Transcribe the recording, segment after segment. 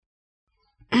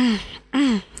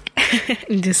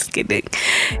Just kidding.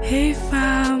 Hey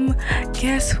fam,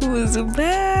 guess who's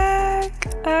back?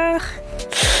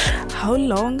 How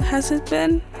long has it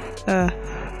been?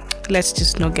 Let's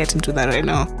just not get into that right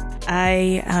now.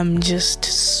 I am just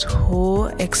so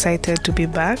excited to be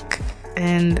back,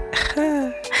 and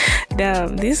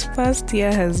damn, this past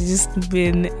year has just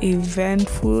been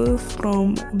eventful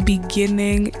from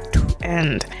beginning to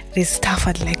end. There's stuff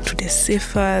I'd like to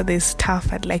decipher, there's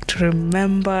stuff I'd like to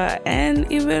remember, and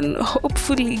even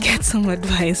hopefully get some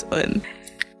advice on.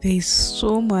 There's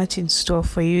so much in store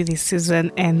for you this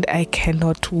season, and I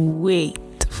cannot wait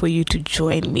for you to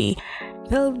join me.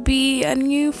 There'll be a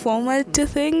new format to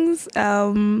things.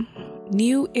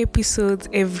 New episodes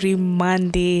every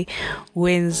Monday,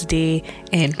 Wednesday,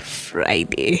 and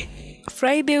Friday.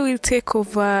 Friday will take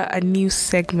over a new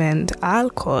segment I'll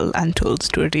call Untold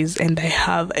Stories, and I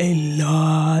have a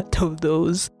lot of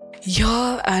those.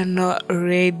 Y'all are not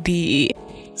ready.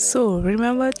 So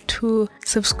remember to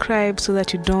subscribe so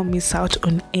that you don't miss out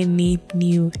on any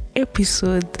new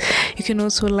episode. You can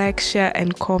also like, share,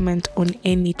 and comment on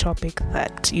any topic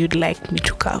that you'd like me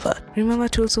to cover. Remember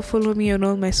to also follow me on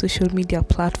all my social media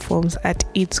platforms at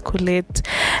It's Colette.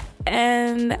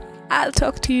 And I'll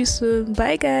talk to you soon.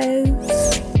 Bye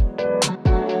guys.